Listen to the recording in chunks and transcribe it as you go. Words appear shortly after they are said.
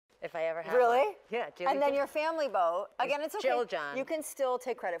if I ever have Really? one. Yeah, G.I.L.I. And then your family boat. Again, it's okay. Jill-John. You can still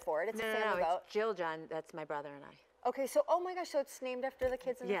take credit for it. It's a family boat. It's Jill-John. That's my brother and I. Okay, so, oh my gosh, so it's named after the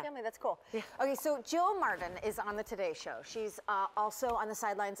kids in the family. That's cool. Yeah. Okay, so Jill Martin is on the Today Show. She's also on the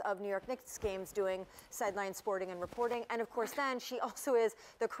sidelines of New York Knicks games doing sideline sporting and reporting. And of course, then she also is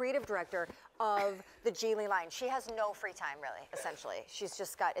the creative director of the G.I.L.I line. She has no free time, really, essentially. She's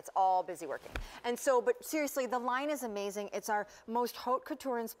just got, it's all busy working. And so, but seriously, the line is amazing. It's our most haute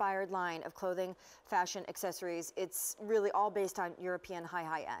couture inspired line of clothing, fashion, accessories. It's really all based on European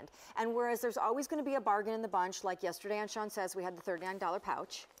high end. And whereas there's always going to be a bargain in the bunch, like yesterday on Shawn Says, we had the $39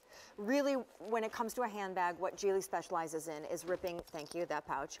 pouch. Really, when it comes to a handbag, what G.I.L.I specializes in is ripping, thank you, that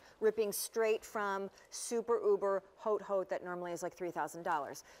pouch, ripping straight from super uber haute that normally is like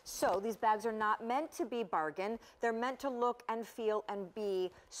 $3,000. So these bags are not meant to be bargain. They're meant to look and feel and be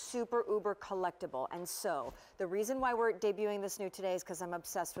super uber collectible. And so the reason why we're debuting this new today is because I'm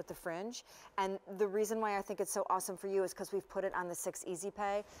obsessed with the Fringe. And the reason why I think it's so awesome for you is because we've put it on the 6 Easy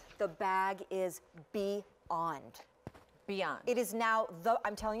Pay. The bag is beyond. Beyond. It is now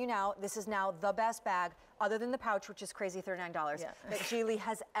I'm telling you now, this is now the best bag, other than the pouch, which is crazy $39, that G.I.L.I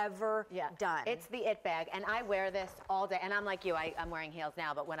has ever done. It's the it bag, and I wear this all day, and I'm like you, I'm wearing heels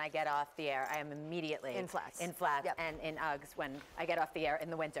now, but when I get off the air, I am immediately in flats. In flats and in Uggs when I get off the air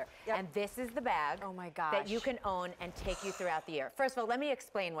in the winter. And this is the bag that you can own and take you throughout the year. First of all, let me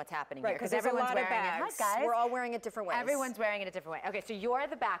explain what's happening here, because everyone's wearing it. Hi, guys. We're all wearing it different ways. Everyone's wearing it a different way. Okay, so you're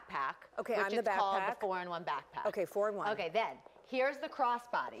the backpack. Okay, which I'm the is backpack. called the 4-in-1 backpack. Okay, 4-in-1. Okay, then. Here's the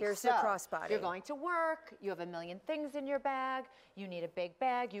crossbody. Here's the crossbody. You're going to work, you have a million things in your bag, you need a big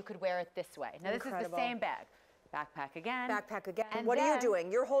bag, you could wear it this way. Now this is the same bag. Backpack again. Backpack again. And what are you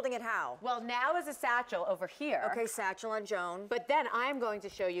doing? You're holding it how? Well, now is a satchel over here. Okay, satchel on Joan. But then I'm going to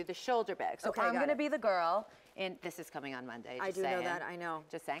show you the shoulder bag. So I'm going to be the girl, and this is coming on Monday, I do know that, I know.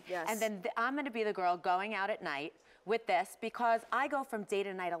 Just saying. Yes. And then I'm going to be the girl going out at night with this because I go from day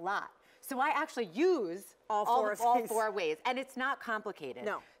to night a lot. So I actually use all four ways, and it's not complicated.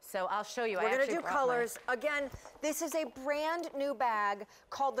 No. So I'll show you. We're going to do colors. Again, this is a brand new bag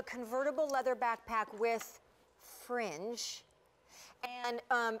called the Convertible Leather Backpack with Fringe. And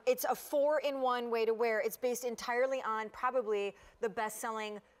it's a 4-in-1 way to wear. It's based entirely on probably the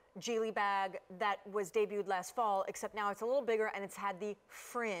best-selling G.I.L.I bag that was debuted last fall, except now it's a little bigger and it's had the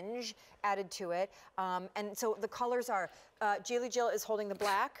Fringe added to it. And so the colors are, G.I.L.I Jill is holding the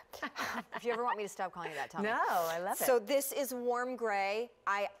black. If you ever want me to stop calling you that, tell me. No, I love it. So this is warm gray.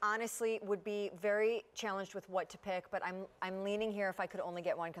 I honestly would be very challenged with what to pick, but I'm leaning here if I could only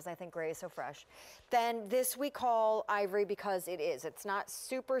get one because I think gray is so fresh. Then this we call ivory because it is. It's not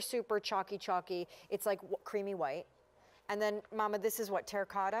super, super chalky. It's like creamy white. And then, Mama, this is what,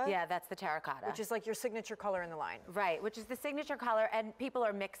 terracotta? Yeah, that's the terracotta. Which is like your signature color in the line. Right, which is the signature color, and people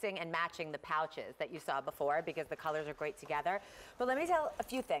are mixing and matching the pouches that you saw before because the colors are great together. But let me tell a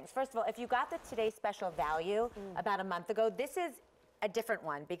few things. First of all, if you got the Today Special value about a month ago, this is a different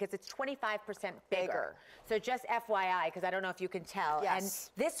one because it's 25% bigger. So just FYI, because I don't know if you can tell.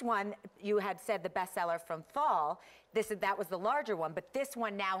 Yes. And this one, you had said the bestseller from fall. That was the larger one, but this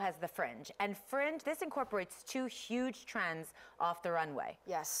one now has the Fringe. And Fringe, this incorporates 2 huge trends off the runway.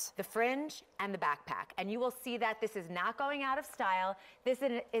 Yes. The Fringe and the backpack. And you will see that this is not going out of style. This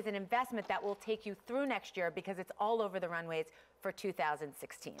is an investment that will take you through next year because it's all over the runways for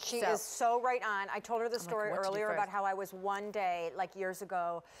 2016. She is so right on. I told her the story earlier about how I was one day, like years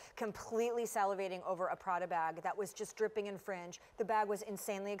ago, completely salivating over a Prada bag that was just dripping in Fringe. The bag was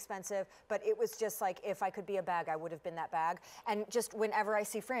insanely expensive, but it was just like, if I could be a bag, I would have been that bag. And just whenever I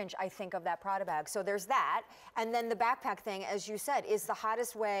see Fringe, I think of that Prada bag. So there's that. And then the backpack thing, as you said, is the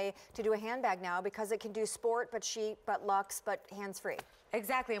hottest way to do a handbag now because it can do sport, but chic, but luxe, but hands-free.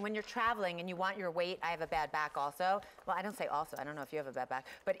 Exactly, and when you're traveling and you want your weight, I have a bad back also. Well, I don't say also, I don't know if you have a bad back,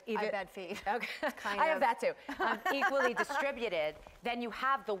 but even— I have bad feet. Okay, I have that too. Equally distributed, then you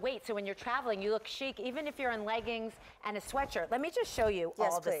have the weight, so when you're traveling, you look chic, even if you're in leggings and a sweatshirt. Let me just show you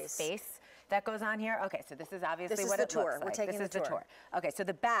all the space that goes on here. Okay, so this is obviously what it looks like. We're taking this is the tour. Okay, so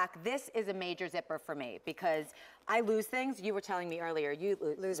the back, this is a major zipper for me because I lose things. You were telling me earlier, you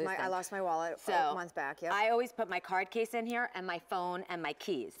lose things. I lost my wallet a month back, I always put my card case in here and my phone and my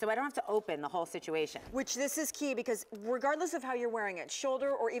keys, so I don't have to open the whole situation. Which this is key because regardless of how you're wearing it,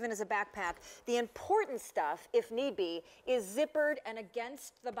 shoulder or even as a backpack, the important stuff, if need be, is zippered and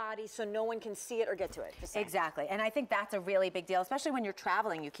against the body so no one can see it or get to it. Exactly, and I think that's a really big deal, especially when you're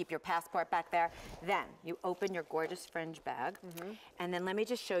traveling. You keep your passport back back there. Then you open your gorgeous Fringe bag, and then let me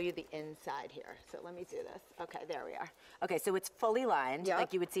just show you the inside here. So let me do this. Okay, there we are. Okay, so it's fully lined,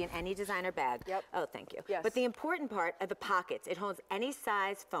 like you would see in any designer bag. Oh, thank you. Yes. But the important part are the pockets. It holds any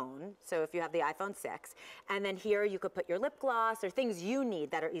size phone, so if you have the iPhone 6, and then here you could put your lip gloss or things you need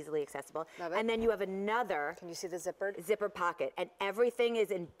that are easily accessible. Love it. And then you have another Can you see the zippered? zipper pocket, and everything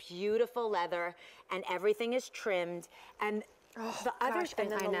is in beautiful leather, and everything is trimmed, and the other thing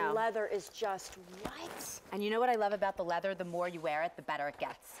and then I know. the leather is just right. And you know what I love about the leather? The more you wear it, the better it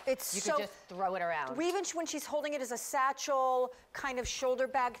gets. It's you so, can just throw it around. Even when she's holding it as a satchel, kind of shoulder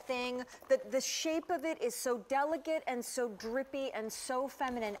bag thing, the shape of it is so delicate and so drippy and so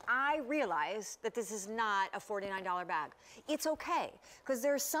feminine. I realize that this is not a $49 bag. It's okay, because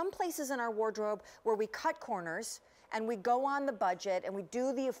there are some places in our wardrobe where we cut corners and we go on the budget and we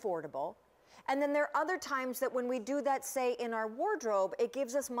do the affordable. And then there are other times that when we do that, say, in our wardrobe, it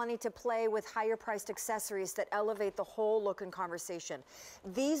gives us money to play with higher priced accessories that elevate the whole look and conversation.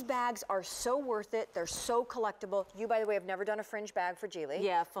 These bags are so worth it. They're so collectible. You, by the way, have never done a Fringe bag for G.I.L.I.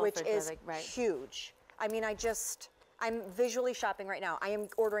 Yeah, full which Fringe is bag, right. huge. I mean, I'm visually shopping right now. I am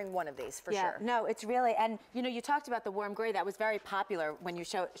ordering one of these for sure. No, it's really, and you know, you talked about the warm gray. That was very popular when you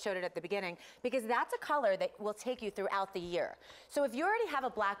showed it at the beginning, because that's a color that will take you throughout the year. So if you already have a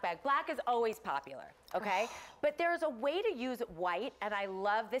black bag, black is always popular, okay? But there's a way to use white, and I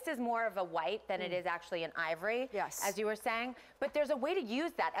love, this is more of a white than it is actually an ivory, as you were saying. But there's a way to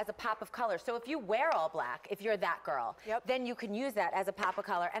use that as a pop of color. So if you wear all black, if you're that girl, then you can use that as a pop of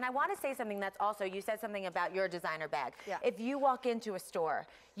color. And I want to say something that's also, you said something about your designer bag. If you walk into a store,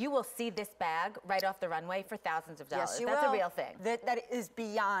 you will see this bag right off the runway for thousands of dollars. Yes, you That's will. a real thing. That is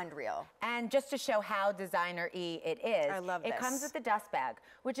beyond real. And just to show how designer-y it is, I love it this. comes with the dust bag,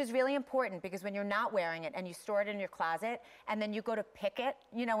 which is really important because when you're not wearing it and you store it in your closet and then you go to pick it,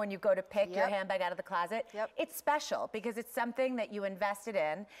 you know, when you go to pick your handbag out of the closet, it's special because it's something that you invested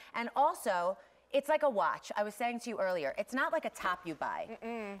in. And also, it's like a watch. I was saying to you earlier, it's not like a top you buy,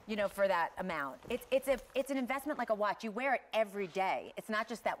 you know, for that amount. It's an investment like a watch. You wear it every day. It's not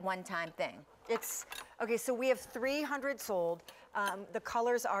just that one-time thing. It's, okay, so we have 300 sold. The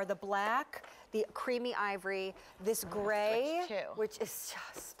colors are the black, the creamy ivory, this gray, which is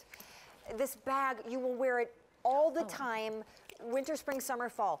just, this bag, you will wear it all the time. Winter, spring, summer,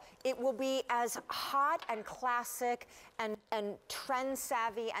 fall. It will be as hot and classic and trend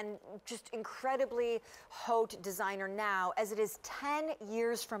savvy and just incredibly haute designer now as it is 10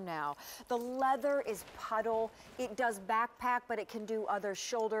 years from now. The leather is puddle. It does backpack, but it can do other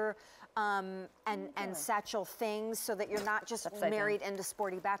shoulder and satchel things so that you're not just married into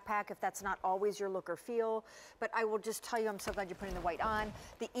sporty backpack if that's not always your look or feel. But I will just tell you, I'm so glad you're putting the white on.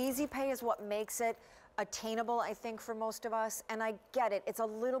 The easy pay is what makes it attainable, I think, for most of us. And I get it, it's a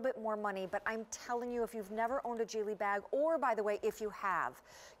little bit more money, but I'm telling you, if you've never owned a G.I.L.I bag, or by the way, if you have,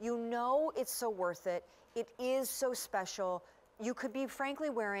 you know it's so worth it. It is so special. You could be frankly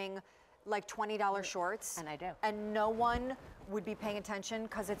wearing like $20 shorts. And I do. And no one would be paying attention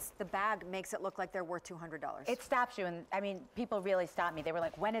because it's the bag makes it look like they're worth $200. It stops you, and I mean, people really stop me. They were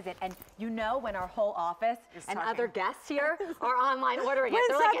like, when is it? And you know when our whole office and other guests here are online ordering it.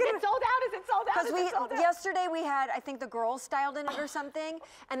 They're like, is it sold out? Is it sold out? Is it sold out? Yesterday we had, I think the girls styled in it or something,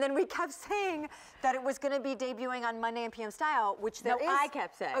 and then we kept saying that it was going to be debuting on Monday in PM Style, which there is. I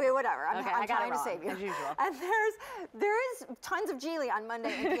kept saying. Okay, whatever. I'm I got trying it to save you. as usual. And there is tons of G.I.L.I on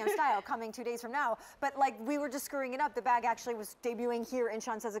Monday in PM Style coming 2 days from now, but like we were just screwing it up. The bag actually was debuting here in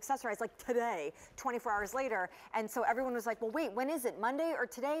Shawn Says Accessorize like today, 24 hours later. And so everyone was like, well, wait, when is it? Monday or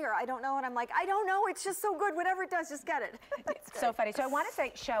today? Or I don't know. And I'm like, I don't know. It's just so good. Whatever it does, just get it. It's so funny. So I want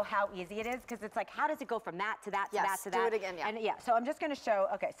to show how easy it is because it's like, how does it go from that to that to that to that? do it again, And so I'm just going to show,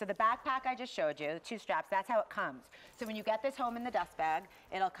 okay, so the backpack I just showed you, the 2 straps, that's how it comes. So when you get this home in the dust bag,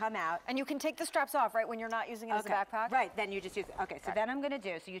 it'll come out. And you can take the straps off, right, when you're not using it as a backpack? Right, then you just use it. Okay, so then I'm going to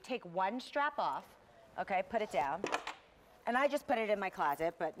do, so you take one strap off, okay, put it down. And I just put it in my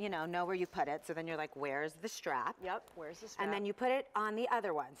closet, but you know where you put it. So then you're like, where's the strap? Yep, where's the strap? And then you put it on the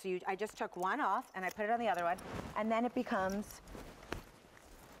other one. So I just took one off and I put it on the other one. And then it becomes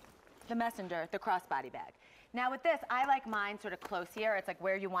the messenger, the crossbody bag. Now with this, I like mine sort of close here. It's like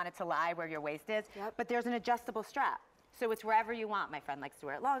where you want it to lie, where your waist is. Yep. But there's an adjustable strap. So it's wherever you want. My friend likes to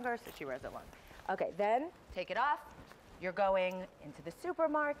wear it longer, so she wears it long. Okay, then take it off. You're going into the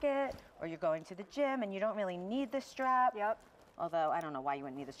supermarket or you're going to the gym and you don't really need the strap. Yep. Although I don't know why you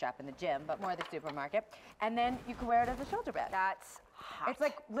wouldn't need the strap in the gym, but more the supermarket. And then you can wear it as a shoulder bag. That's hot. It's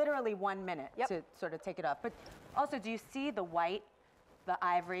like literally 1 minute to sort of take it off. But also, do you see the white, the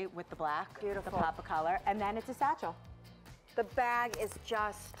ivory with the black? Beautiful. The pop of color. And then it's a satchel. The bag is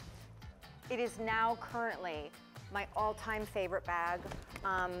just It is now currently my all-time favorite bag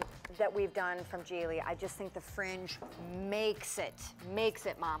that we've done from G.I.L.I. I just think the Fringe makes it,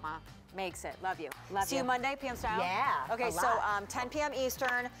 mama. Makes it. Love you. See you Monday, PM Style? Yeah. Okay, so 10 p.m.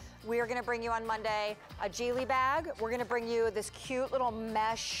 Eastern, we are gonna bring you on Monday a G.I.L.I. bag. We're gonna bring you this cute little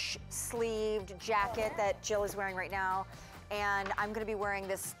mesh sleeved jacket that Jill is wearing right now. And I'm gonna be wearing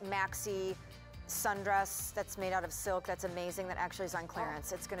this maxi sundress that's made out of silk that's amazing that actually is on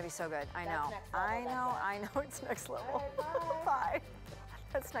clearance. It's gonna be so good. I know. I know it's next level. Bye.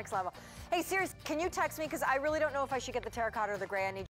 That's next level. Hey, seriously, can you text me? Because I really don't know if I should get the terracotta or the gray. I need